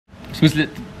смысле,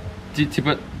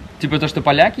 типа то, что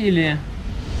поляки или...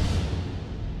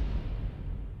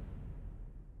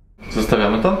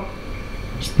 Zostawiamy to?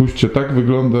 Spójrzcie, tak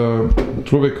wygląda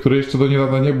człowiek, który jeszcze do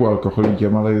niedawna nie był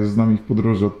alkoholikiem, ale jest z nami w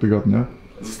podróży od tygodnia.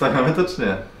 Zostawiamy to czy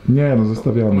nie? Nie, no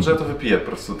zostawiamy. Może ja to wypiję po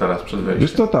prostu teraz przed wejściem.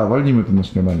 Wiesz co, tak, walnijmy to na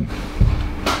śniadanie.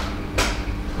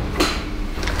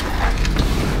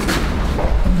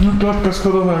 No klatka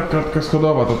schodowa jak klatka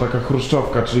schodowa, to taka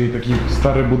chruszczowka, czyli taki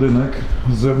stary budynek,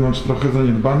 z zewnątrz trochę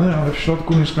zaniedbany, ale w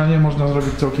środku mieszkanie można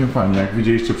zrobić całkiem fajnie, jak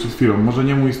widzieliście przed chwilą. Może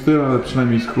nie mój styl, ale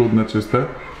przynajmniej schludne, czyste.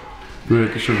 Tu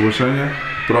jakieś ogłoszenie,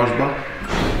 prośba.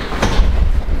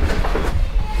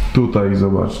 Tutaj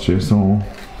zobaczcie, są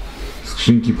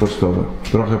skrzynki pocztowe.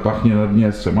 Trochę pachnie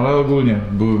Naddniestrzem, ale ogólnie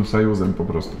byłym Sajuzem po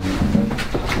prostu.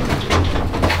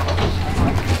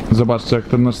 Zobaczcie, jak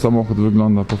ten nasz samochód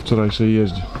wygląda po wczorajszej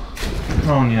jeździe.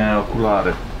 No nie,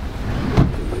 okulary.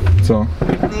 Co?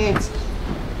 Nic.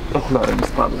 Okulary mi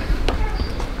spadły.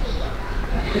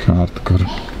 Hardcore.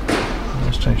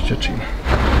 Na szczęście chill.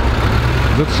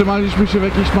 Zatrzymaliśmy się w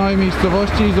jakiejś małej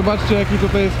miejscowości i zobaczcie, jaki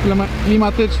tutaj jest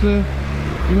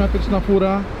klimatyczna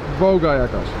fura. Wołga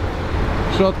jakaś.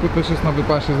 W środku też jest na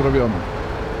wypasie zrobiona.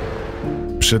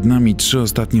 Przed nami 3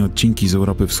 ostatnie odcinki z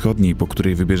Europy Wschodniej, po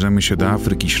której wybierzemy się do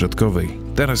Afryki Środkowej.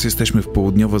 Teraz jesteśmy w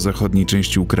południowo-zachodniej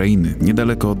części Ukrainy,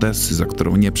 niedaleko Odessy, za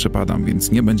którą nie przepadam,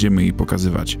 więc nie będziemy jej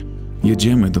pokazywać.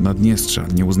 Jedziemy do Naddniestrza,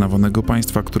 nieuznawanego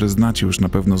państwa, które znacie już na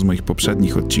pewno z moich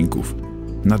poprzednich odcinków.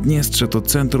 Naddniestrze to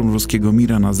centrum ruskiego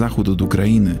mira na zachód od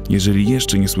Ukrainy. Jeżeli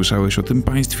jeszcze nie słyszałeś o tym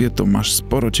państwie, to masz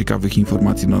sporo ciekawych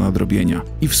informacji do nadrobienia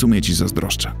i w sumie ci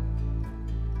zazdroszczę.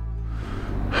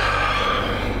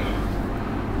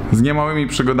 Z niemałymi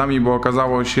przygodami, bo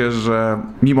okazało się, że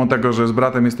mimo tego, że z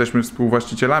bratem jesteśmy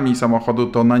współwłaścicielami samochodu,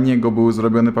 to na niego były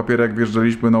zrobione papiery, jak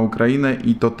wjeżdżaliśmy na Ukrainę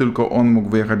i to tylko on mógł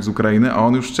wyjechać z Ukrainy, a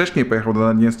on już wcześniej pojechał do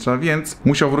Naddniestrza, więc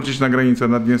musiał wrócić na granicę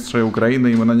Naddniestrza i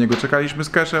Ukrainy i my na niego czekaliśmy z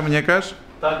cashem, nie cash?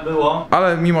 Tak było.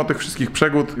 Ale mimo tych wszystkich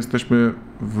przegód jesteśmy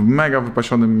w mega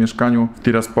wypasionym mieszkaniu w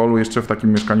Tiraspolu. Jeszcze w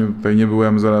takim mieszkaniu tutaj nie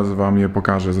byłem, zaraz wam je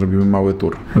pokażę, zrobimy mały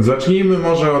tour. Zacznijmy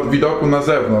może od widoku na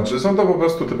zewnątrz. Są to po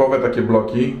prostu typowe takie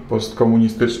bloki,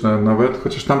 postkomunistyczne nawet,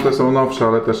 chociaż tamte są nowsze,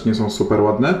 ale też nie są super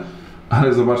ładne.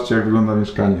 Ale zobaczcie, jak wygląda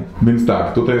mieszkanie. Więc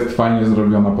tak, tutaj jest fajnie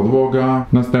zrobiona podłoga.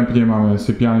 Następnie mamy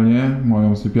sypialnię,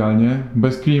 moją sypialnię.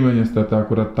 Bez klimy niestety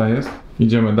akurat ta jest.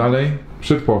 Idziemy dalej.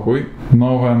 Przedpokój.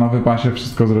 Nowe, na wypasie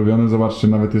wszystko zrobione. Zobaczcie,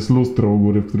 nawet jest lustro u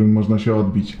góry, w którym można się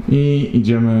odbić. I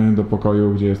idziemy do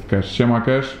pokoju, gdzie jest cash. Siema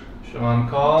cash.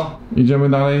 Siemanko. Idziemy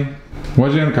dalej.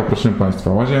 Łazienka, proszę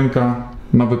państwa. Łazienka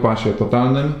na wypasie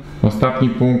totalnym. Ostatni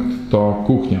punkt to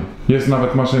kuchnia. Jest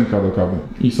nawet maszynka do kawy.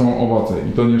 I są owoce.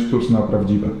 I to nie sztuczne, a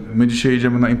prawdziwe. My dzisiaj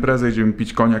idziemy na imprezę, idziemy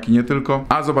pić koniak i nie tylko.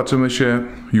 A zobaczymy się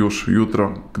już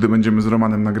jutro, gdy będziemy z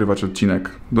Romanem nagrywać odcinek.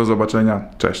 Do zobaczenia.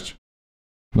 Cześć.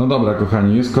 No dobra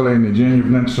kochani, jest kolejny dzień,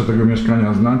 wnętrze tego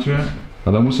mieszkania znacie,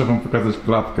 ale muszę wam pokazać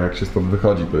klatkę, jak się stąd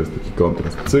wychodzi, to jest taki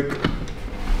kontrast. Cyk.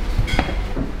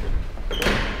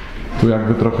 Tu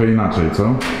jakby trochę inaczej,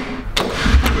 co?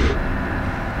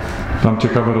 Tam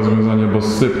ciekawe rozwiązanie, bo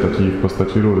syp taki w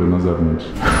postaci rury na zewnątrz.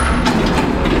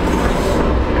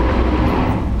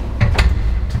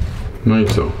 No i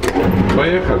co?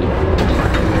 Pojechali.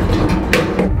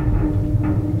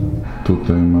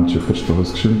 Tutaj macie pocztowe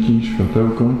skrzynki,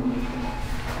 światełko.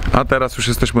 A teraz już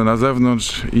jesteśmy na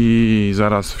zewnątrz i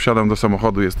zaraz wsiadam do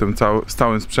samochodu, jestem z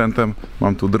całym sprzętem.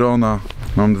 Mam tu drona,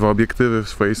 mam 2 obiektywy w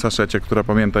swojej saszecie, która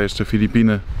pamięta jeszcze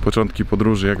Filipiny, początki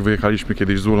podróży, jak wyjechaliśmy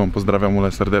kiedyś z Ulą, pozdrawiam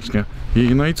Ulę serdecznie.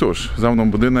 No i cóż, za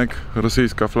mną budynek,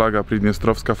 rosyjska flaga,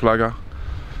 pridniestrowska flaga.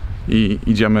 I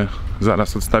idziemy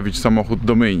zaraz odstawić samochód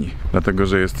do myjni, dlatego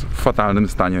że jest w fatalnym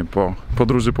stanie po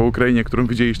podróży po Ukrainie, którą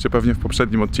widzieliście pewnie w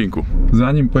poprzednim odcinku.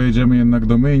 Zanim pojedziemy jednak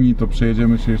do myjni, to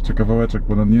przejedziemy się jeszcze kawałeczek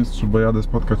po Naddniestrzu, bo jadę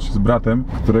spotkać się z bratem,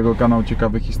 którego kanał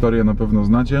Ciekawe Historie na pewno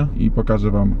znacie i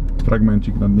pokażę wam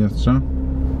fragmencik Naddniestrza.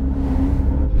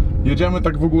 Jedziemy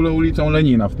tak w ogóle ulicą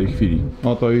Lenina w tej chwili.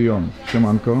 Oto i on.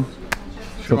 Siemanko.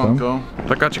 Siemanko.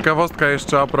 Taka ciekawostka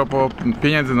jeszcze a propos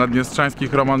pieniędzy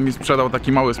naddniestrzańskich. Roman mi sprzedał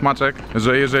taki mały smaczek,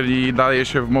 że jeżeli daje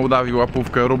się w Mołdawii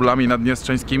łapówkę rublami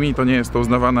naddniestrzańskimi, to nie jest to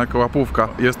uznawane jako łapówka.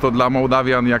 Jest to dla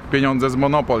Mołdawian jak pieniądze z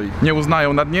Monopoli. Nie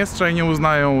uznają Naddniestrza i nie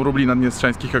uznają rubli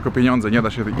naddniestrzańskich jako pieniądze. Nie da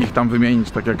się ich tam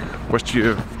wymienić, tak jak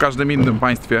właściwie w każdym innym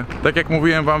państwie. Tak jak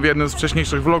mówiłem wam w jednym z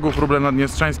wcześniejszych vlogów, ruble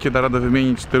naddniestrzańskie da radę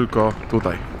wymienić tylko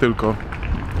tutaj, tylko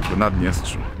w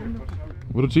Naddniestrzu.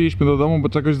 Wróciliśmy do domu, bo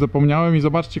czegoś zapomniałem i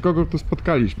zobaczcie, kogo tu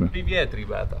spotkaliśmy. Привет,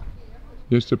 rебята.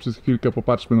 Jeszcze przez chwilkę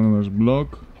popatrzmy na nasz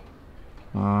blog,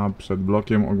 a przed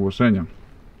blokiem ogłoszenia.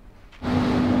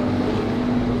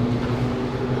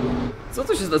 Co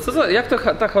to się stało? Jak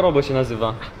ta choroba się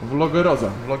nazywa? Vlogeroza.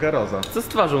 Vlogeroza. Co z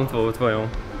twarzą twoją?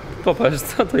 Popatrz,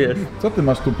 co to jest? Co ty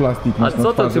masz tu plastik? A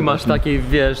co to ty masz takiej,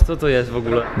 wiesz, co to jest w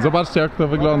ogóle? Zobaczcie jak to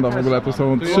wygląda w ogóle. Tu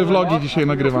są 3 vlogi dzisiaj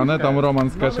nagrywane. Tam Roman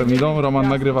z Keszem idą. Roman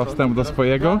nagrywa wstęp do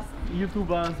swojego.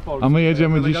 A my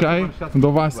jedziemy dzisiaj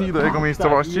do VASYI, do jego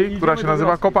miejscowości, która się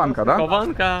nazywa Kopanka, tak?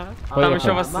 Kopanka. Tam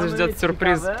jeszcze was ждет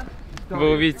сюрприз. Wy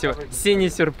увидите, синий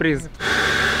сюрприз.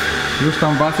 Już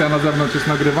tam VASYA na zewnątrz jest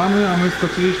nagrywany, a my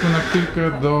skoczyliśmy na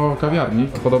chwilkę do kawiarni.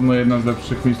 Podobno jedna z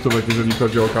lepszych miejscówek, jeżeli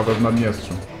chodzi o kawę w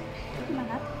Naddniestrzu.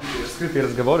 Sklepie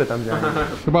rozgovory tam działają.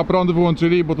 Chyba prąd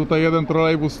wyłączyli, bo tutaj jeden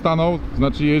trolejbus stanął,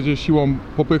 znaczy jedzie siłą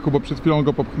popychu, bo przed chwilą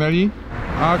go popchnęli,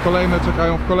 a kolejne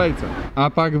czekają w kolejce. A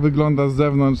tak wygląda z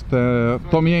zewnątrz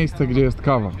to miejsce, gdzie jest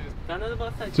kawa.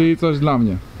 Czyli coś dla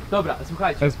mnie. Dobra,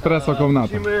 słuchajcie. Espresso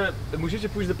komnata. Musicie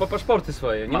pójść po paszporty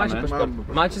swoje. Nie macie paszportu.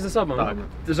 Macie ze sobą. Tak.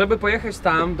 Żeby pojechać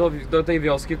tam do tej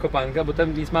wioski Kopanka, bo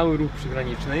tam jest mały ruch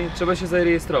przygraniczny, trzeba się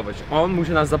zarejestrować. On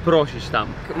musi nas zaprosić tam.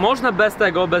 Można bez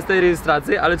tej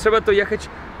rejestracji, ale trzeba to jechać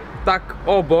tak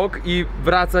obok i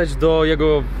wracać do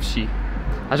jego wsi.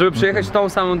 A żeby przyjechać tą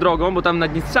samą drogą, bo tam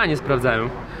Naddniestrzanie sprawdzają,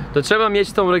 to trzeba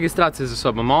mieć tą rejestrację ze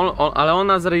sobą, ale on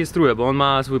nas zarejestruje, bo on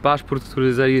ma swój paszport, który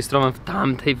jest zarejestrowany w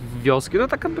tamtej wioski, no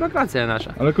taka biurokracja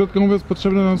nasza. Ale krótko mówiąc,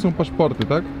 potrzebne nam są paszporty,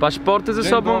 tak? Paszporty ze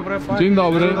sobą? Dzień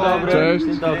dobry, cześć.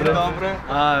 Dzień dobry.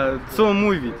 A co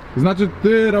mówić? Znaczy,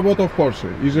 ty работал в Польше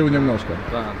и жил немножко.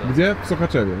 Да. Где? В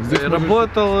Сухачеве. Здесь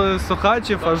Работал в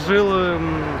Сухачев, а жил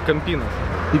в Кампинах.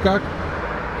 I как?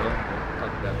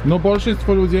 No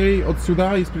большинство людей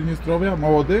отсюда, из Приднестровья,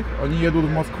 молодых, они едут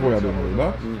в Москву, я думаю,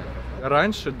 да?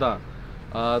 Раньше, да.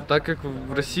 А так как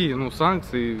в России, ну,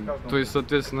 санкции, то есть,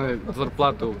 соответственно,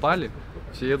 зарплаты упали,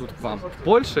 все едут к вам.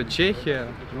 Польша, Чехия,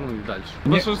 ну и дальше.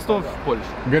 Большинство в Польшу.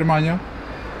 Германия?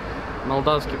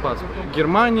 Молдавский паспорт.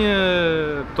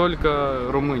 Германия, только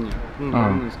Румыния. Ну,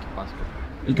 румынский паспорт.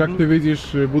 И как ты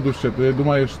видишь будущее? Ты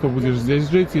думаешь, что будешь здесь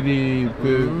жить или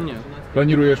ты Нет.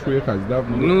 планируешь уехать, да?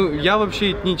 Ну, я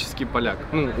вообще этнический поляк.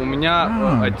 Ну, у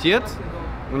меня отец,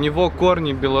 у него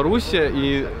корни Белоруссия,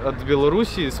 и от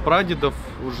Белоруссии с прадедов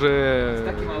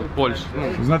уже Польша.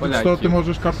 Ну, Значит, поляки. что ты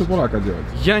можешь карту Поляка делать?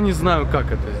 Я не знаю, как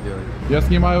это сделать. Я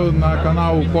снимаю на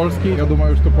канал польский, я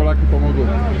думаю, что поляки помогут.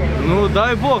 Ну,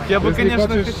 дай бог, я бы, Если конечно,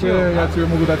 хочешь, хотел. я тебе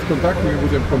могу дать контакт, мы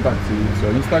будем в контакте и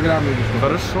все. Инстаграм или что.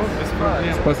 Хорошо, без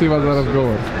проблем. Спасибо за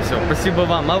разговор. Все, спасибо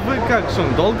вам. А вы как, что,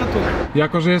 долго тут?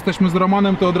 Jako, że jesteśmy z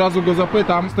Romanem, to od razu go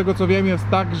zapytam. Z tego co wiem, jest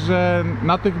tak, że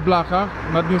na tych blachach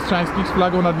naddniestrzańskich z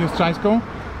flagą naddniestrzańską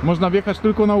można wjechać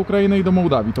tylko na Ukrainę i do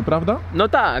Mołdawii, to prawda? No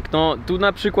tak, no tu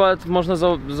na przykład można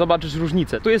zobaczyć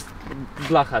różnicę. Tu jest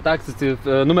blacha, tak?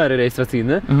 Numery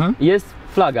rejestracyjne. Jest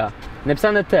flaga.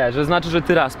 Napisane T, że znaczy, że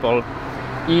Tyraspol.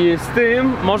 I z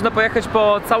tym można pojechać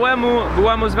po całemu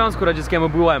byłemu Związku Radzieckiemu,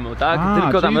 tak?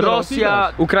 Tylko tam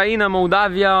Rosja, Ukraina,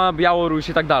 Mołdawia, Białoruś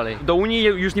i tak dalej. Do Unii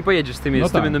już nie pojedziesz z tymi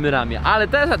numerami. Ale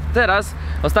teraz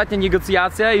ostatnia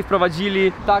negocjacja i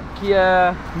wprowadzili takie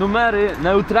numery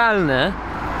neutralne.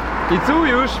 I tu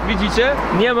już, widzicie,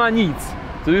 nie ma nic.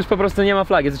 Tu już po prostu nie ma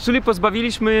flagi. Czyli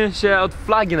pozbawiliśmy się od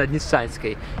flagi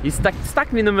naddniestrzańskiej. I z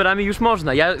takimi numerami już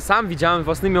można. Ja sam widziałem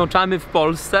własnymi oczami w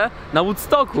Polsce, na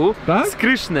Woodstocku, tak? Z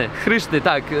Kryszny,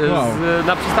 tak, wow.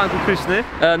 Na przystanku Kryszny.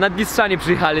 Naddniestrzanie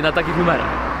przyjechali na takich numerach.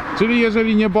 Czyli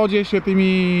jeżeli nie bodzie się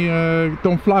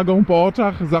tą flagą po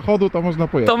oczach zachodu, to można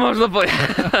pojechać. To można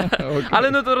pojechać. Okay.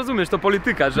 Ale no to rozumiesz, to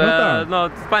polityka, że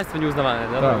państwo nieuznawane.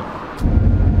 No tak.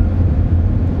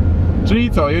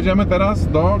 Czyli co, jedziemy teraz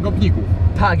do Gopników?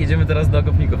 Tak, jedziemy teraz do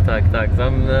Gopników, tak.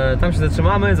 Tam się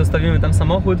zatrzymamy, zostawimy tam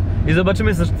samochód i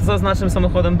zobaczymy, co z naszym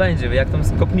samochodem będzie. Jak tam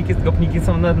gopniki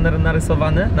są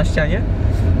narysowane na ścianie,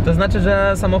 to znaczy,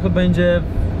 że samochód będzie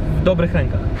w dobrych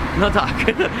rękach. No tak.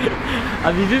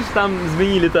 A widzisz, tam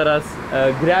zmienili teraz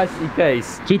грязь i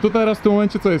case. Czyli tu teraz w tym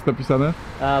momencie co jest napisane?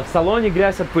 W salonie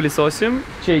грязь отпылесосим,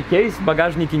 чей кейс w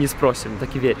bagażniki nie sprosim.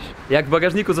 Taki wiersz. Jak w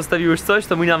bagażniku zostawiłeś coś,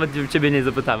 to my nawet ciebie nie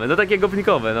zapytamy. No takie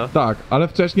gopnikowe, no. Tak, ale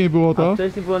wcześniej było to? A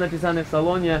wcześniej było napisane w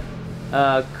salonie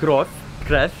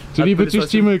krew. Czyli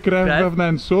wyczyścimy krew we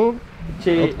wnętrzu,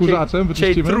 odkurzaczem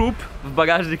wyczyścimy. Czyli trup w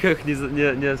bagażnikach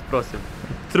nie sprosim.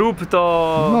 Trup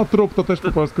to... No trup to też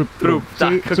po polsku trup.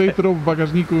 Czyli trup w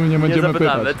bagażniku nie będziemy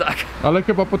pytać. Tak. Ale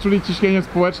chyba poczuli ciśnienie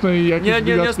społeczne i jakieś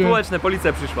Nie społeczne,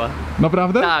 policja przyszła.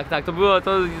 Naprawdę? Tak, to było,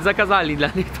 to zakazali dla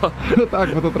nich to. No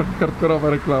tak, bo to trochę hardkorowa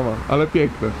reklama, ale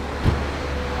piękne.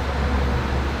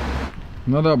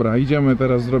 No dobra, idziemy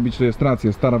teraz zrobić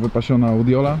rejestrację. Stara wypasiona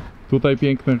Audiola. Tutaj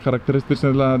piękne,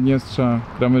 charakterystyczne dla Naddniestrza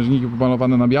krawężniki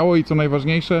pomalowane na biało i co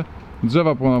najważniejsze,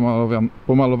 drzewa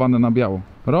pomalowane na biało.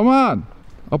 Roman!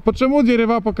 A почему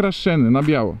дерева покрашены na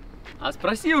biało? A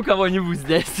sprosił kogo-нибудь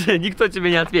здесь, nikt o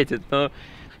ciebie nie odpowie. No.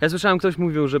 Ja słyszałem, ktoś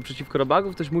mówił, że przeciwko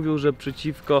robaków, ktoś mówił, że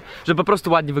przeciwko, że po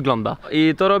prostu ładnie wygląda.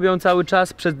 I to robią cały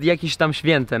czas przed jakimś tam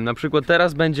świętem. Na przykład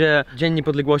teraz będzie Dzień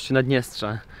Niepodległości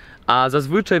Naddniestrza. A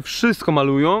zazwyczaj wszystko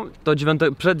malują to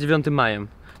przed 9 majem.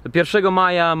 1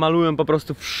 maja malują po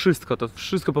prostu wszystko, to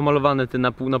wszystko pomalowane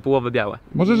na połowę białe.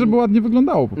 Może żeby ładnie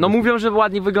wyglądało. No mówią, że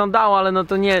ładnie wyglądało, ale no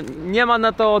to nie ma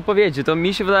na to odpowiedzi. To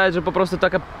mi się wydaje, że po prostu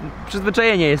takie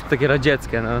przyzwyczajenie jest takie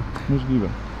radzieckie. No. Możliwe.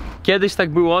 Kiedyś tak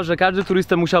było, że każdy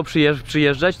turysta musiał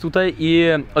przyjeżdżać tutaj i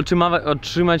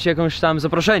otrzymać jakąś tam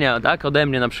zaproszenie, tak? Ode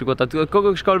mnie na przykład, od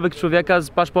kogośkolwiek człowieka z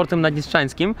paszportem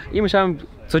naddniestrzańskim i musiałem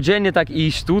codziennie tak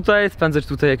iść tutaj, spędzać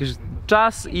tutaj jakiś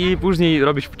czas i później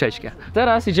robić wcześniej.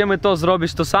 Teraz idziemy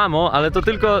zrobić to samo, ale to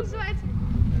tylko...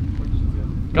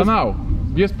 Kanał,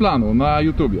 jest planu na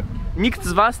YouTubie. Nikt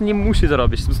z was nie musi to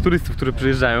robić, z turystów, którzy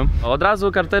przyjeżdżają. Od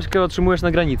razu karteczkę otrzymujesz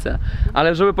na granicę.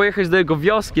 Ale żeby pojechać do jego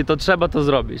wioski, to trzeba to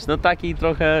zrobić. No taki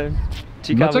trochę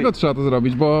ciekawy. Dlaczego trzeba to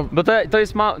zrobić? Bo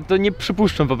to nie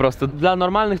przypuszczam po prostu. Dla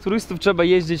normalnych turystów trzeba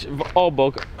jeździć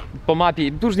obok, po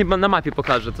mapie, później na mapie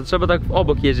pokażę, to trzeba tak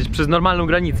obok jeździć przez normalną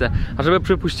granicę. A żeby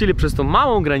przepuścili przez tą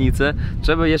małą granicę,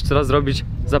 trzeba jeszcze raz zrobić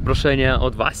zaproszenie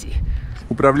od VASYi.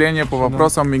 Управление по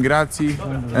вопросам миграции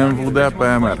МВД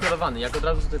ПМР. Jak od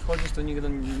razu tutaj wchodzisz, to nie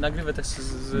nagrywa tak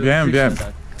z Wiem.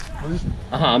 Tak.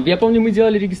 Ага, я помню, мы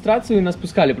делали регистрацию и нас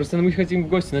пускали. Просто мы хотим в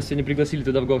гости, нас сегодня пригласили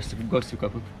туда в гости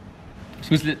как бы. В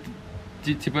смысле,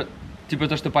 типа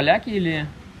то, что поляки или...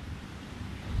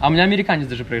 А у меня американец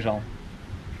даже приезжал.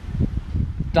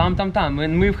 Там.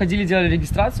 Мы входили, делали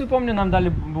регистрацию, помню, нам дали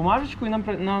бумажечку и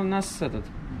нас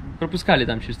пропускали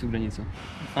там через ту границу.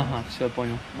 Aha, все,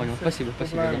 понял. Спасибо.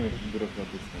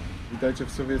 Witajcie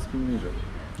w sowieckim mirze.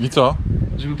 I co?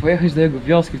 Żeby pojechać do jego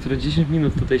wioski, która 10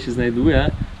 minut tutaj się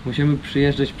znajduje, musimy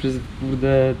przyjeżdżać przez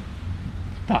kurde...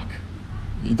 Tak.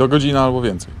 I do godziny albo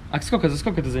więcej. A za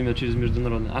сколько это займет через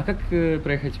международный? А как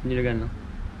проехать нелегально?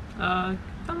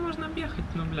 Там можно объехать,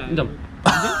 но, бля...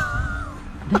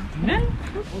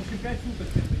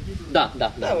 Да.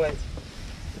 Да.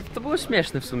 To było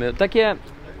śmieszne w sumie, takie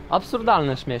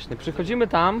absurdalne śmieszne. Przychodzimy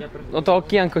tam, no to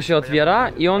okienko się otwiera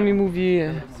i on mi mówi,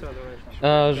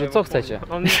 że co chcecie.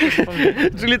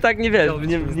 Czyli tak nie wiesz,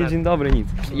 nie dzień dobry, nic.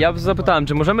 Ja zapytałem,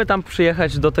 czy możemy tam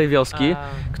przyjechać do tej wioski,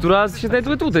 która się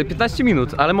znajduje tutaj, 15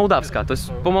 minut, ale mołdawska,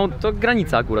 to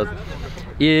granica akurat.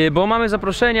 Bo mamy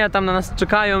zaproszenie, tam na nas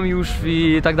czekają już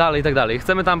i tak dalej.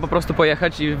 Chcemy tam po prostu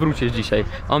pojechać i wrócić dzisiaj.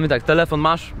 A on mi tak, telefon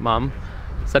masz? Mam.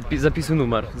 Zapisuj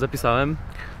numer. Zapisałem.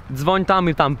 Dzwoń tam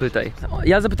i tam pytaj.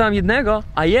 Ja zapytałem jednego,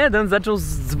 a jeden zaczął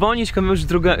dzwonić komuś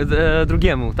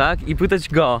drugiemu, tak? I pytać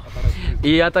go.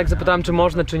 I ja tak zapytałem, czy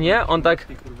można, czy nie. On tak,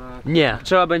 nie.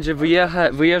 Trzeba będzie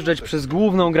wyjeżdżać przez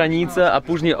główną granicę, a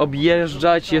później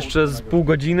objeżdżać jeszcze z pół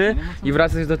godziny i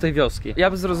wracać do tej wioski.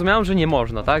 Ja zrozumiałem, że nie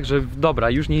można, tak? Że dobra,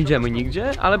 już nie idziemy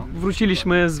nigdzie, ale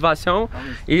wróciliśmy z Wasią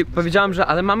i powiedziałem, że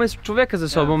ale mamy człowieka ze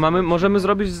sobą, możemy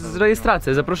zrobić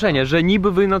rejestrację, zaproszenie, że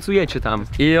niby wy nocujecie tam.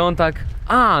 I on tak,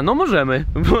 no możemy,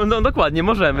 no dokładnie,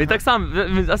 możemy. I tak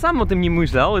sam o tym nie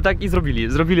myślał, i tak i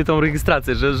zrobili tą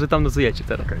rejestrację, że tam nocujecie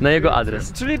teraz, na jego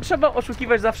adres. Czyli trzeba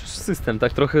oszukiwać zawsze system,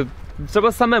 tak trochę,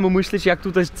 trzeba samemu myśleć, jak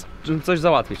tutaj coś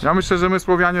załatwić. Ja myślę, że my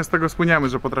Słowianie z tego spłyniemy,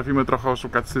 że potrafimy trochę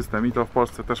oszukać system i to w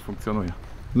Polsce też funkcjonuje.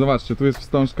 Zobaczcie, tu jest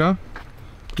wstążka,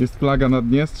 jest flaga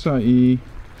Naddniestrza i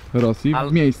Rosji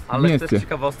w mieście. Ale chcesz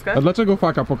ciekawostkę? A dlaczego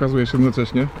faka pokazujesz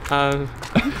jednocześnie?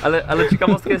 Ale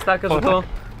ciekawostka jest taka,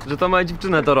 że to moja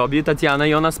dziewczyna to robi, Tatiana,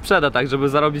 i ona sprzeda tak, żeby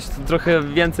zarobić trochę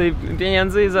więcej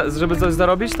pieniędzy, żeby coś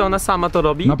zarobić, to ona sama to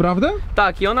robi. Naprawdę?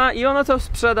 Tak, i ona to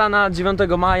sprzeda na 9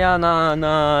 maja,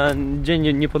 na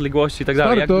Dzień Niepodległości i tak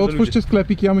dalej. To otwórzcie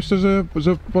sklepik, ja myślę,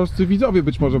 że polscy widzowie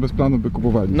być może bez planu by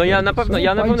kupowali. No ja na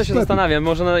pewno się zastanawiam,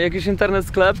 może na jakiś internet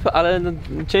sklep, ale no,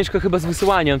 ciężko chyba z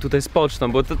wysyłaniem tutaj z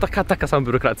pocztą, bo to taka sama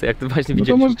biurokracja, jak to właśnie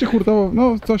widzieliście. No to możecie hurtowo,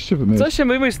 no coś się wymyślić. Coś się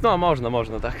wymyślić, no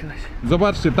można, tak.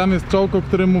 Zobaczcie, tam jest czołg, o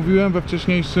którym mówiłem we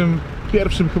wcześniejszym,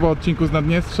 pierwszym chyba odcinku z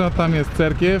Naddniestrza, tam jest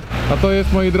cerkiew, a to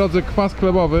jest, moi drodzy, kwas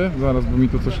chlebowy. Zaraz, bo mi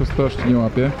tu coś ostrości nie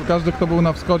łapie. Każdy, kto był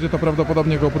na wschodzie, to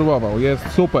prawdopodobnie go próbował.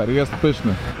 Jest super, jest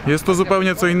pyszny. Jest to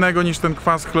zupełnie co innego niż ten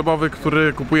kwas chlebowy,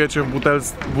 który kupujecie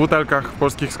w butelkach w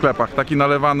polskich sklepach. Taki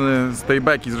nalewany z tej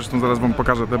beki, zresztą zaraz wam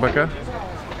pokażę tę bekę.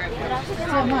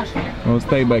 O, z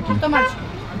tej beki.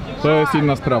 To jest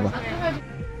inna sprawa.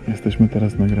 Jesteśmy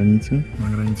teraz na granicy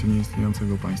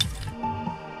nieistniejącego państwa.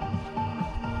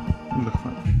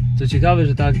 Co ciekawe,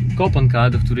 że ta kopanka,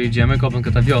 do której idziemy,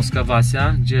 ta wioska,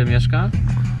 VASYA, gdzie mieszka,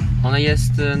 ona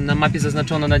jest na mapie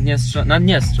zaznaczona Naddniestrza.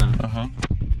 Aha.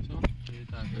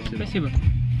 Spasibo.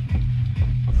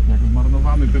 Jak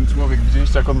Zdenerwowany ten człowiek,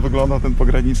 widzieliście jak on wygląda, ten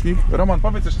pogranicznik? Roman,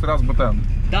 powiedz jeszcze raz, bo ten...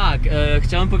 Tak,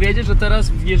 chciałem powiedzieć, że teraz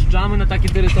wjeżdżamy na takie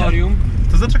terytorium.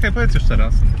 To zaczekaj, powiedz jeszcze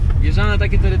raz. Wjeżdżamy na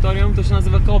takie terytorium, to się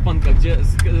nazywa Kopanka, gdzie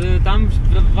tam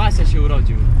Wasia się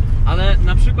urodził. Ale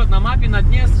na przykład na mapie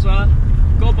Naddniestrza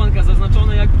Kopanka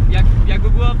zaznaczona jakby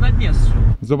była w Naddniestrzu.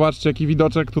 Zobaczcie jaki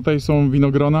widoczek, tutaj są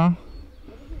winogrona.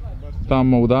 Tam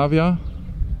Mołdawia.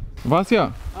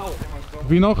 Wasja,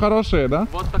 wino хорошее, да?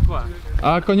 Вот такое.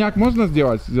 А коньяк можно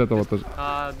сделать из этого тоже?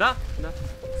 Да,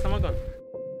 самогон.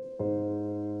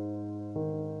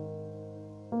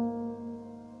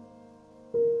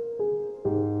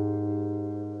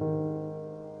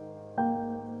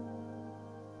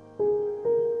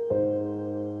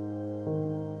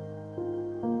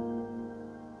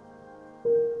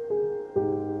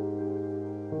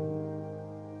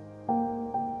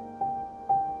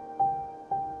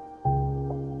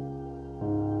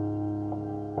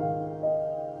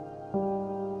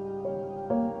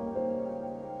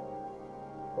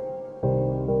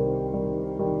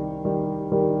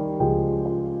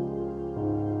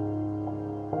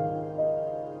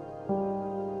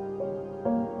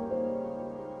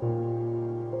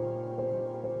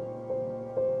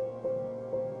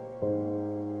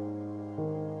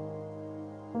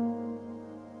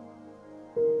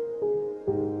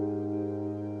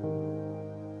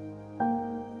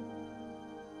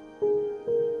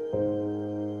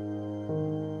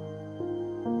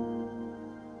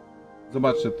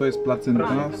 Zobaczcie, to jest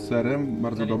placynta z serem,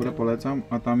 bardzo dobre, polecam,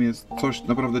 a tam jest coś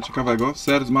naprawdę ciekawego,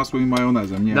 ser z masłem i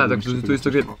majonezem. Nie, Tak,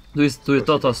 tu jest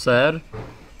to ser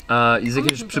i z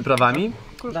jakimiś przyprawami,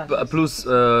 plus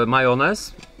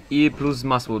majonez i plus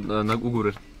masło u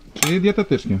góry. Czyli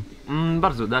dietetycznie.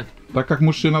 Bardzo, tak. Tak jak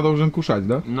mужчина должен кушать,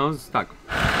 да? No tak.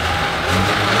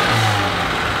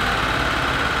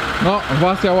 No,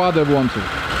 Wasja ładę włączył.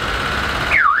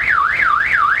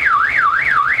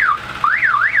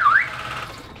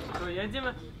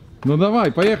 Jedziemy? No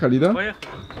dawaj, pojechali, da? Поехали.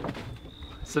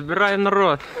 Собираем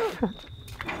народ.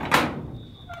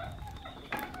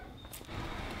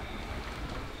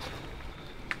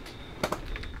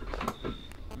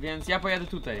 Więc ja pojadę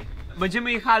tutaj.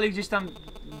 Będziemy jechali gdzieś tam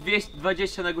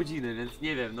 220 na godzinę, więc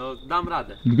nie wiem, no dam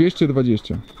radę.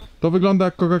 220. To wygląda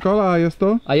jak Coca-Cola, a jest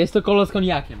to? A jest to kola z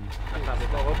koniakiem.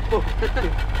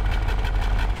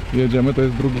 Jedziemy, to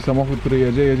jest drugi samochód, który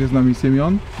jedzie z nami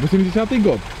Simeon. 80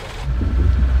 gод.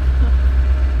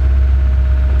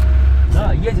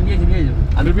 Да, едем.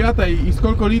 Ребята, и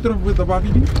сколько литров вы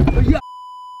добавили?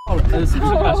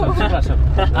 Przepraszam.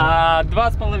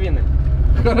 2,5.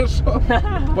 Хорошо.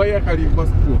 Поехали в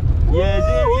Москву.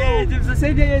 Едем в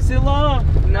соседнее село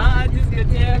на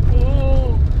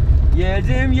дискотеку.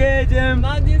 Едем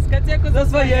на дискотеку за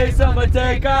своей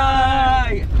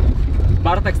самотекой.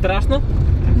 Bartek, страшно?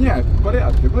 Нет, в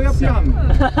порядке, но я пьяный.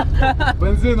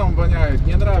 Бензином воняет,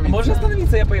 не нравится. Можешь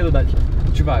остановиться, я поеду дальше.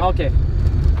 Чувак. Окей.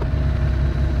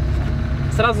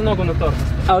 Сразу ногу на тормоз.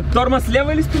 А тормоз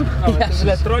слева или справа? Ты,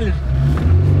 блядь, троллишь?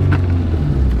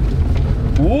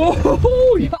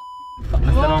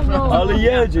 Ale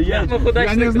jedzie.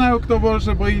 Я не знаю, кто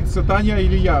больше боится, Таня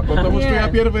или я, потому что я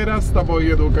первый раз с тобой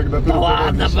еду, когда ты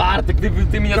Ладно, Bartek,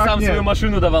 ты мне Как сам нет? свою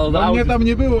машину давал, да? Но мне там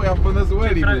не было, я в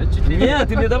Венесуэле был. Нет,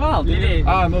 ты мне давал.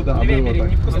 А, ну да, было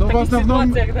так. Но в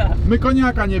основном my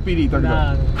koniaka nie pili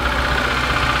тогда.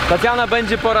 Tatiana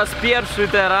będzie po raz pierwszy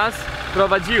teraz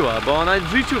prowadziła, bo ona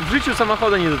w życiu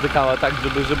samochodu nie dotykała tak,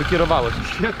 żeby kierowała się.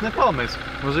 Świetny pomysł.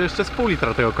 Może jeszcze z pół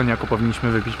litra tego koniaku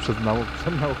powinniśmy wypić przed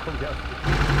nauką jazdy.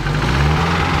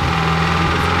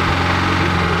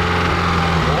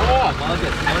 O,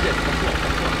 молодец.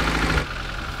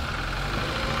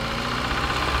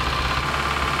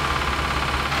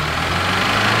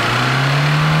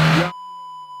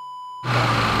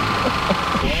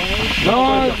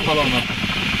 No,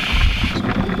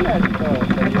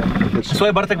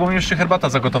 Słuchaj Bartek, bo mi już się herbata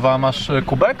zagotowała. Masz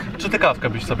kubek? Czy ty kawkę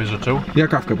byś sobie życzył? ja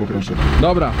kawkę poproszę.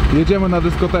 Dobra, jedziemy na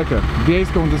dyskotekę.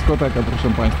 Wiejską dyskotekę,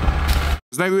 proszę Państwa.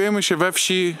 Znajdujemy się we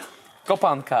wsi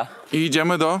Kopanka. i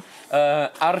idziemy do...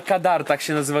 Arkadar, tak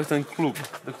się nazywa ten klub.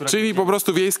 Czyli po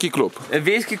prostu wiejski klub.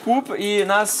 Wiejski klub i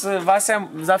nas Wasia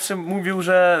zawsze mówił,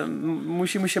 że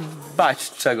musimy się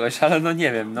bać czegoś, ale no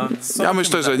nie wiem. No, Ja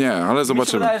myślę, że nie, ale Mi się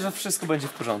zobaczymy. wydaje, że wszystko będzie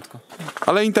w porządku.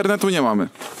 Ale internetu nie mamy,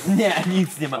 Nie,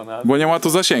 nic nie mamy. bo nie ma tu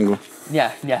zasięgu.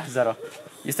 Nie, zero.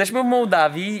 Jesteśmy w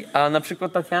Mołdawii, a na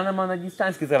przykład Tatiana ma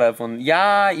naddniestrzański telefon.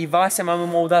 Ja i Wasia mamy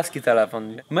mołdawski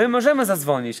telefon. My możemy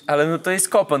zadzwonić, ale no to jest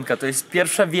kopanka, to jest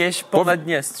pierwsza wieś po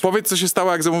Naddniestrzu. Powiedz, co się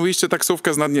stało, jak zamówiliście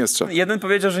taksówkę z Naddniestrza. Jeden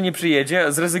powiedział, że nie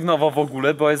przyjedzie, zrezygnował w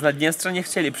ogóle, bo z Naddniestrza nie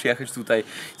chcieli przyjechać tutaj.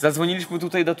 Zadzwoniliśmy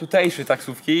tutaj do tutejszej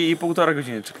taksówki i 1,5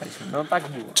 godziny czekaliśmy. No tak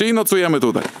było. Czyli nocujemy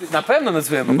tutaj. Na pewno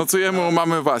nocujemy. Nocujemy u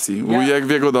mamy Wasii, jak w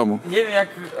jego domu. Nie wiem, jak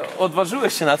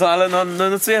odważyłeś się na to, ale no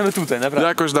nocujemy tutaj, naprawdę.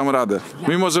 Jakoś dam radę.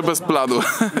 Mimo, że bez planu.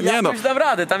 Nie no. Jakoś dam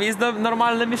radę, tam jest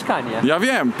normalne mieszkanie. Ja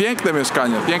wiem, piękne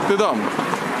mieszkanie, piękny dom.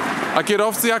 A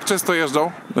kierowcy jak często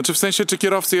jeżdżą? Znaczy w sensie, czy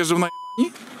kierowcy jeżdżą na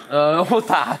jebani? O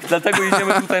tak, dlatego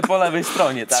idziemy tutaj po lewej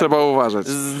stronie, tak? Trzeba uważać.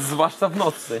 Zwłaszcza w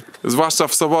nocy. Zwłaszcza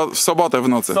w sobotę w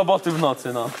nocy. Soboty w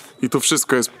nocy, no. I tu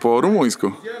wszystko jest po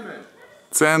rumuńsku.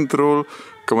 Centrul,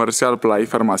 Comercial Play,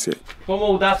 Farmacja. Po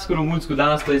mołdawsku, rumuńsku dla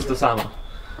nas to jest to samo.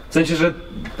 W sensie, że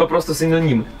po prostu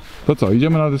synonimy. To co,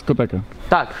 idziemy na dyskotekę?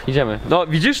 Tak, idziemy. No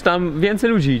widzisz, tam więcej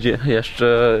ludzi idzie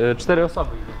jeszcze. 4 osoby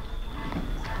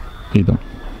Idą.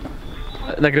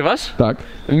 Nagrywasz? Tak.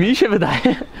 Mi się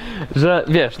wydaje, że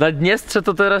wiesz, Naddniestrze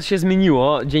to teraz się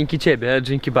zmieniło dzięki ciebie,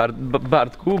 dzięki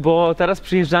Bartku, bo teraz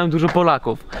przyjeżdżają dużo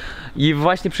Polaków. I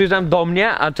właśnie przyjeżdżają do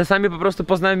mnie, a czasami po prostu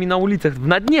poznają mi na ulicach, w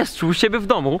Naddniestrzu, u siebie w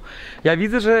domu. Ja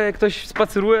widzę, że ktoś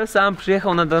spaceruje, sam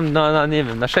przyjechał nie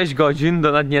wiem, na 6 godzin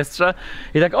do Naddniestrza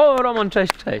i tak, o Roman,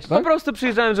 cześć. Tak? Po prostu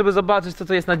przyjeżdżałem, żeby zobaczyć, co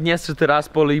to jest Naddniestrze,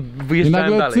 Tyraspol i wyjeżdżałem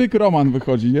dalej. I nagle cyk Roman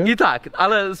wychodzi, nie? I tak,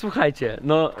 ale słuchajcie,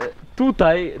 no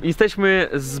tutaj jesteśmy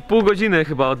z pół godziny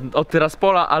chyba od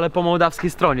Tyraspola, ale po mołdawskiej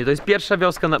stronie. To jest pierwsza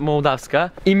wioska mołdawska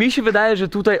i mi się wydaje, że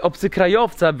tutaj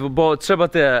obcokrajowca, bo trzeba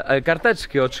te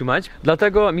karteczki otrzymać,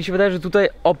 dlatego mi się wydaje, że tutaj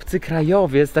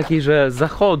obcykrajowiec taki, że z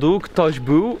zachodu ktoś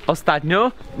był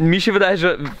ostatnio, mi się wydaje,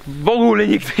 że w ogóle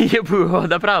nikt nie było,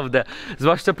 naprawdę,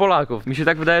 zwłaszcza Polaków. Mi się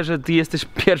tak wydaje, że ty jesteś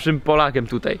pierwszym Polakiem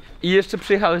tutaj i jeszcze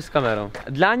przyjechałeś z kamerą.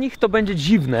 Dla nich to będzie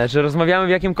dziwne, że rozmawiamy w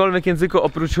jakimkolwiek języku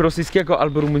oprócz rosyjskiego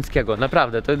albo rumuńskiego,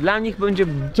 naprawdę, to dla nich będzie...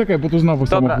 Czekaj, bo tu znowu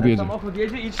samochód jedzie. Samochód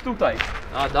jedzie, idź tutaj.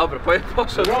 A dobra,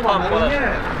 poszedł. Roman, ale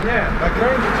nie, na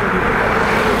kręgu cię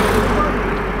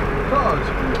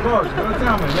Chodź,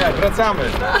 wracamy.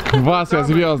 Wasja,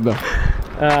 gwiazda.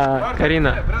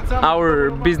 Karina,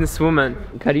 our businesswoman.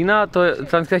 Karina to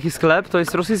taki sklep, to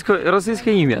jest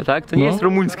rosyjskie imię, tak? To nie jest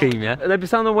rumuńskie imię.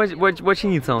 Napisano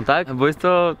łacinicą, tak? Bo jest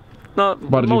to... No,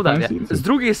 Mołdawia. Z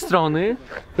drugiej strony,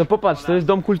 to popatrz, to jest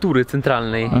Dom Kultury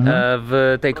Centralnej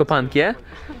w tej kopankie.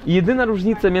 I jedyna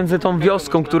różnica między tą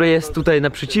wioską, która jest tutaj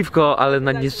naprzeciwko, ale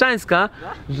naddniestrzańska,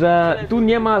 że tu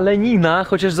nie ma Lenina,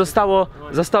 chociaż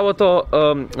zostało to,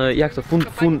 jak to,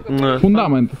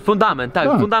 fundament. Fundament, tak,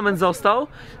 fundament został,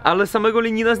 ale samego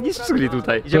Lenina zniszczyli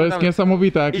tutaj. To jest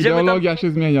niesamowite, jak ideologia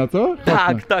się zmienia, co?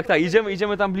 Tak,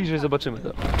 idziemy tam bliżej, zobaczymy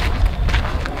to.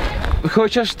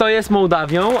 Chociaż to jest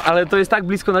Mołdawią, ale to jest tak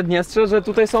blisko Naddniestrza, że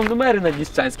tutaj są numery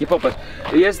naddniestrzańskie. Popatrz,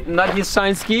 jest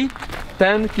naddniestrzański,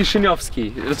 ten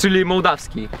kiszyniowski, czyli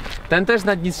mołdawski. Ten też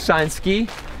naddniestrzański,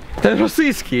 ten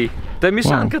rosyjski. To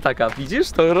mieszanka taka,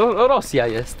 widzisz? To Rosja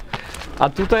jest. A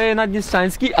tutaj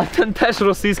naddniestrzański, a ten też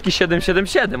rosyjski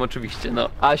 777 oczywiście, no.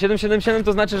 A 777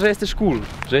 to znaczy, że jesteś cool,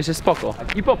 że jesteś spoko.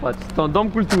 I popatrz, to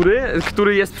Dom Kultury,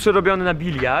 który jest przerobiony na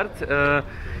biliard.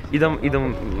 Idą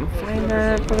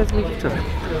fajne, powiedzmy, dziewczyny.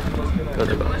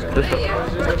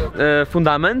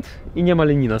 Fundament i nie ma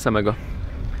Lenina samego.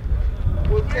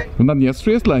 W Naddniestrzu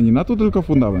jest Lenin, a tu tylko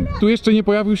fundament. Tu jeszcze nie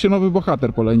pojawił się nowy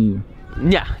bohater po Leninie.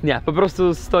 Nie, po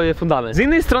prostu stoi fundament. Z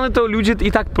innej strony to ludzie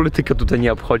i tak polityka tutaj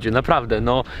nie obchodzi, naprawdę,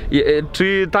 no.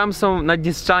 Czy tam są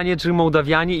Naddniestrzanie, czy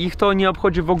Mołdawianie, ich to nie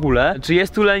obchodzi w ogóle. Czy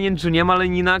jest tu Lenin, czy nie ma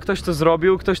Lenina, ktoś to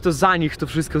zrobił, ktoś to za nich to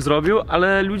wszystko zrobił,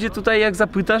 ale ludzie tutaj jak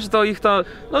zapytasz, to ich to,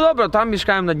 no dobra, tam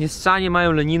mieszkają Naddniestrzanie,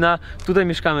 mają Lenina, tutaj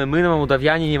mieszkamy my,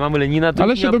 Mołdawianie, nie mamy Lenina, to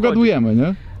ale się dogadujemy,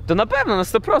 nie? To na pewno, na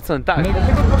 100%, tak.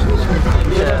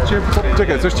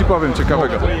 Czekaj, coś ci powiem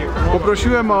ciekawego.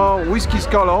 Poprosiłem o whisky z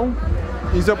kolą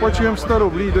i zapłaciłem 100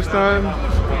 rubli i dostałem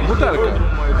butelkę.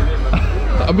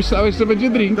 A myślałeś, że będzie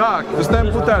drink? Tak,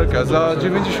 dostałem butelkę za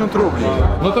 90 rubli.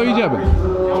 No to idziemy.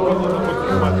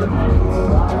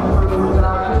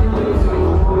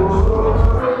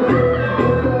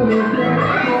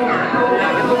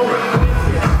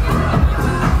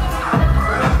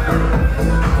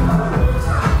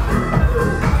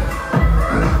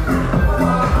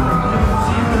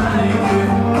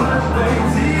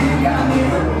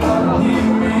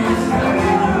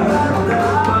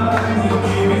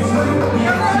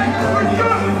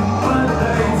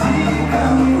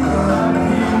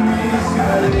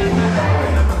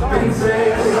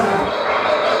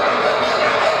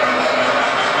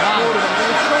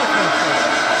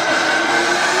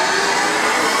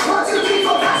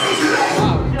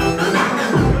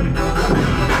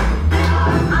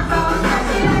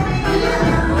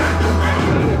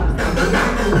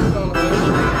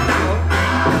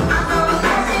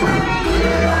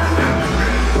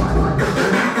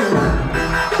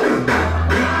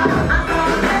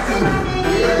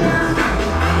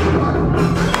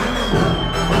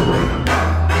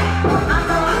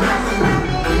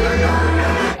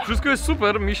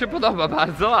 super, mi się podoba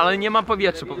bardzo, ale nie ma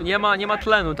powietrza, nie ma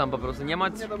tlenu tam po prostu, nie ma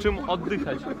czym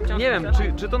oddychać. Nie wiem,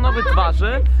 czy to nowe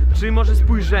twarze, czy może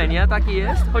spojrzenie takie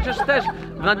jest, chociaż też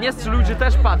w Naddniestrzu ludzie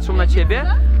też patrzą na ciebie,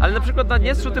 ale na przykład w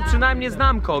Naddniestrzu to przynajmniej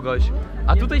znam kogoś,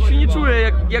 a tutaj się nie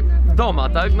czuję jak doma,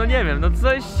 tak? No nie wiem, no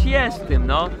coś jest w tym,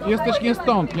 no. Jesteś nie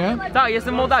stąd, nie? Tak,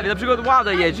 jestem w Mołdawii, na przykład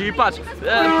Łada jedzie i patrz,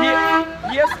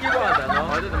 pieski Łada, no.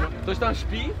 Ktoś tam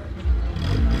śpi?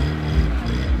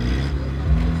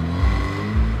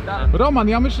 Roman,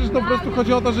 ja myślę, że to po prostu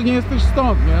chodzi o to, że nie jesteś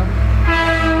stąd, nie?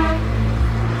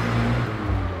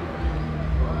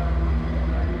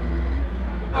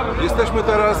 Jesteśmy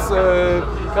teraz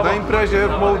na imprezie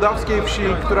w mołdawskiej wsi,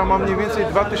 która ma mniej więcej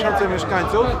 2000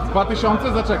 mieszkańców.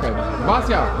 2000? Zaczekaj.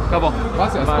 VASYA. Kogo?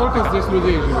 VASYA, сколько здесь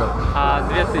людей живет?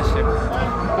 2000.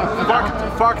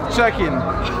 Fact checking.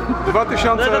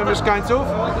 2000 mieszkańców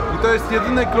i to jest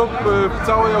jedyny klub w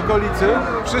całej okolicy.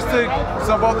 Wszyscy w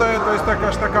sobotę to jest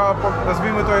taka,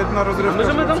 nazwijmy to jedna rozrywka.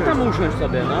 Możemy tam usiąść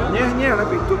sobie, no? Nie,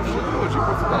 lepiej tu wśród ludzi,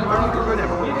 tam nikogo nie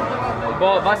ma.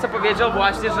 Bo Wasya powiedział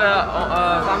właśnie, że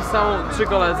tam są 3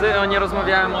 koledzy i oni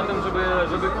rozmawiają o tym, żeby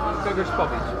kogoś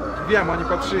pobić. Wiem, oni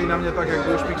patrzyli na mnie tak,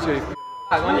 jakby już mi chcieli.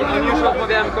 Tak, oni już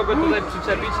rozmawiają, kogo tutaj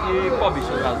przyczepić i pobić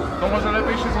od razu. To może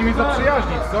lepiej się z nimi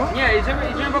zaprzyjaźnić, co? Nie,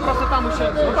 idziemy po prostu tam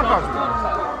usiąść. No to chodź.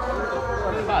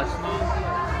 Patrz, no.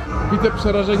 Widzę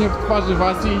przerażenie w twarzy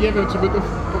Wasyi i nie wiem, czy my tu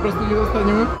po prostu nie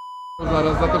zostaniemy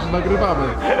zaraz za to, że nagrywamy.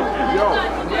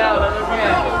 Nie, ale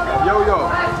nie. Yo.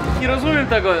 Nie rozumiem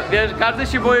tego, wiesz, każdy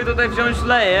się boi tutaj wziąć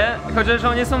leje, chociaż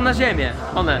one są na ziemię,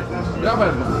 one. Ja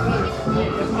będę.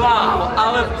 Wow,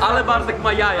 ale Bartek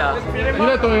ma jaja.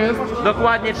 Ile to jest?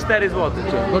 Dokładnie 4 zł.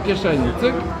 Do kieszeni.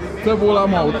 Cyk, cebula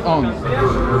mode on.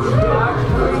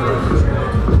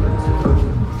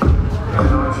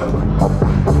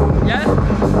 Jest?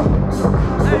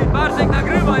 Ej, Bartek,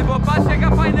 nagrywaj, bo patrz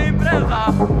jaka fajna impreza.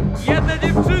 Jedne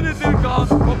dziewczyny tylko,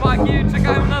 chłopaki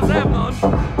czekają na zewnątrz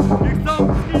i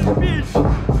chcą z kimś pić,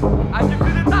 a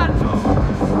dziewczyny tańczą.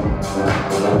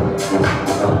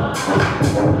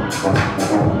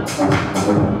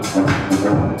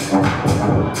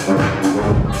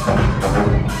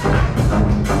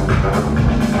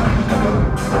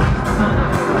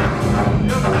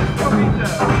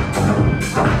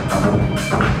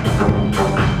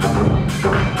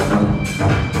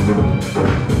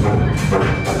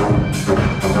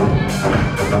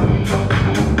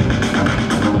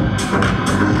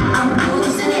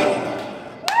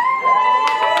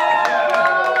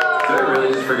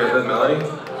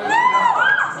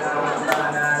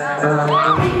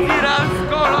 Tiras,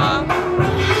 kola,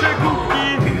 przekupki,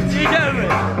 jedziemy!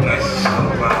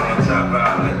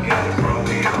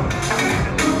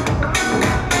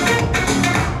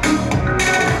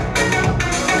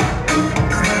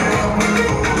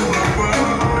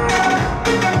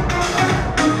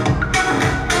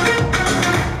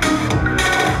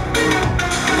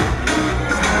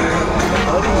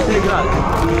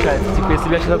 Если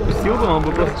бы я сюда пустил, то он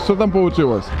бы просто... Co tam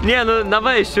pouczyłaś? Nie no, na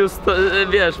wejściu,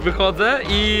 wiesz, wychodzę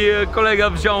i kolega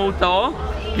wziął to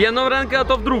w jedną rękę, a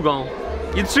to w drugą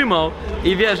i trzymał.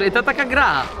 I wiesz, i to taka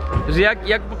gra, że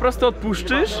jak po prostu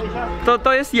odpuszczysz,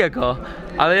 to jest jego.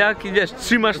 Ale jak, wiesz,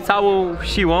 trzymasz całą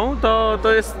siłą,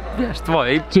 to jest, wiesz,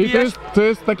 twoje. Czyli to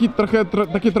jest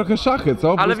takie trochę szachy,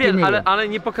 co? Ale wiesz, ale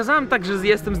nie pokazałem tak, że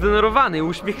jestem zdenerwowany,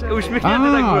 uśmiechnięty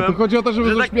tak byłem. To chodzi o to,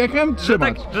 żeby z uśmiechem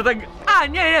trzymać. Że tak,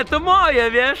 nie, to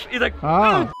moje, wiesz, i tak,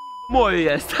 moje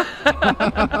jest.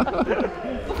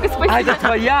 A to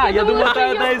twoja, ja думаю,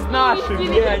 to jest naszym.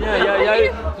 Nie, ja...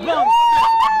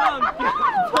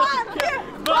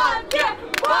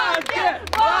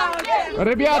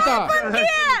 Ребята,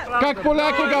 как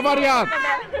поляки говорят.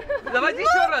 Давайте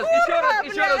еще раз.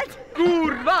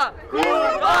 Kurwa!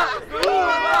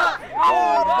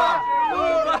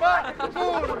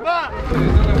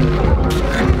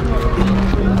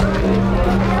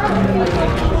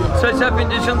 Trzecia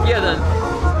 51.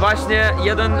 Właśnie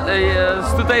jeden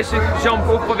z tutejszych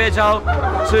ziomków powiedział,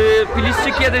 czy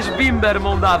piliście kiedyś bimber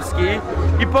mołdawski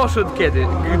i poszedł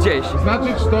gdzieś.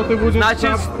 Значит, что ты будешь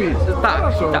пить? Tak,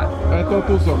 Хорошо. tak. Это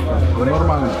тусовка.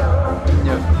 Нормально.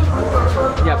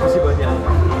 Nie, спасибо, nie.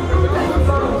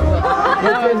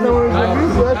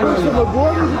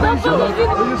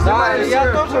 Да, я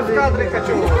тоже в кадре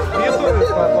хочу. В ютубе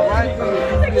побывать.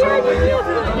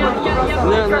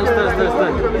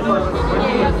 Стой.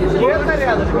 Это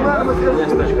рядом.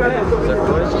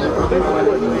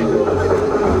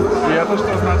 И это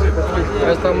что значит?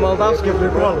 Это молдавский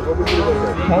прикол.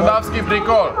 Mołdawski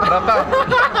прикол, братан.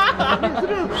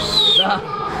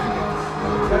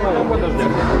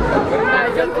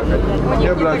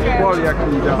 Nie blać, pol jak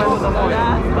nie idzie.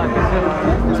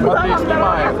 Смотри,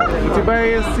 снимаем. У тебя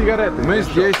есть сигареты? Мы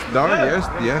здесь, да, есть.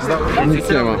 Nic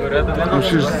nie ma.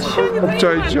 Musisz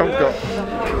obczaić ziomka.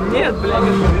 Нет, блядь.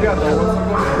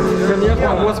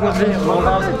 Конечно, вот смотри,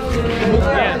 молдавский.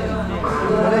 Нет.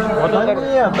 Да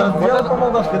нет, да сделай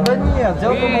по-молдавски. Да нет,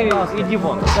 сделай по-молдавски. Иди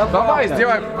вон. Давай,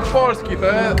 сделай по-польски,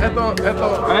 это...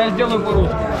 А я сделаю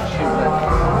по-русски.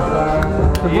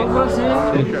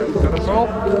 Хорошо?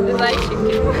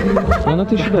 Ну, на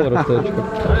 $1000 стоечка.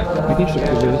 Видишь, что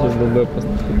ты был просто.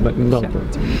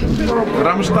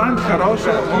 Рамштайн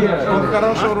хороший, он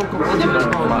хорошую руку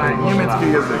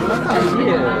немецкий язык.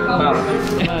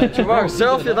 Чувак,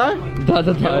 селфи, да? Да,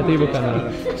 это его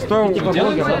камера. Что он типа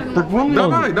блогер? Так вон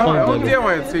Давай, он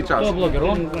делает сейчас.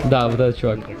 Да, вот этот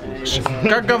чувак.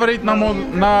 Как говорить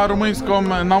на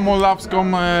румынском, на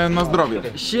молдавском на здоровье?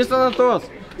 Чисто на тот.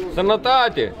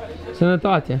 Санатати!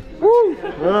 Санатати.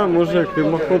 Мужик, ты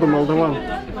походу молдаван.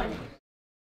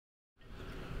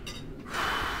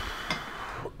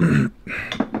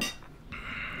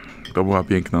 To była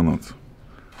piękna noc.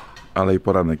 Ale i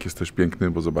poranek jest też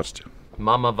piękny, bo zobaczcie.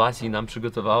 Mama Wasi nam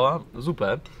przygotowała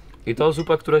zupę. I to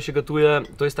zupa, która się gotuje,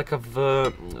 to jest taka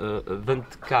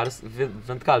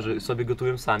wędkarzy sobie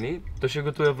gotują sami. To się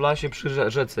gotuje w lasie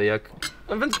przy rzece, jak...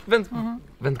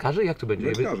 Wędkarzy? Jak to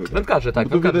będzie? Wędkarze, tak.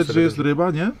 Bo tu widać, że jest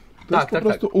ryba, nie? To Tak, jest po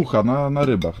prostu ucha na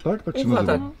rybach, tak? Tak się Ucha,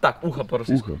 nazywa. tak, ucha po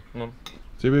rosyjsku. Ucha. No.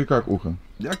 Ciebie jak ucha?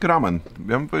 Jak ramen.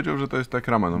 Ja bym powiedział, że to jest tak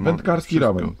ramen. Wędkarski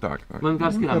ramen. Tak.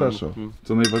 Wędkarski ramen. Хорошо.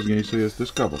 Co najważniejsze jest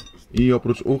też kawa. I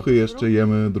oprócz uchy jeszcze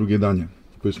jemy drugie danie.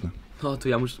 Pyszne. No to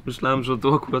ja myślałem, że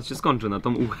to akurat się skończy na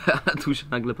tą uchę, a tu się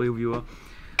nagle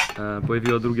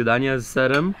pojawiło drugie danie z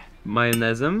serem,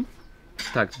 majonezem.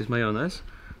 Tak, to jest majonez.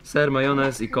 Ser,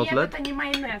 majonez i kotlet. Нет, это не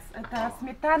майонез, это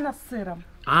сметана с сыром.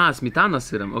 A, śmietana z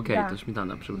syrem, okej, Tak. to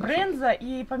śmietana, przepraszam. Брынза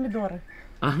и помидоры.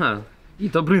 Aha, i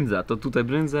to brędza, to tutaj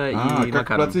brędza i jak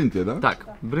makaron. placyntie, tak? Tak,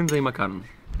 brędza i makaron.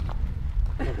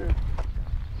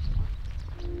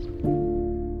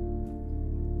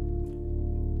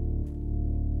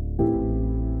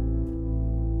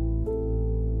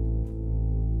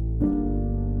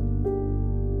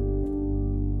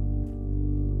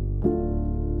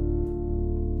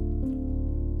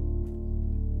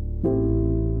 Thank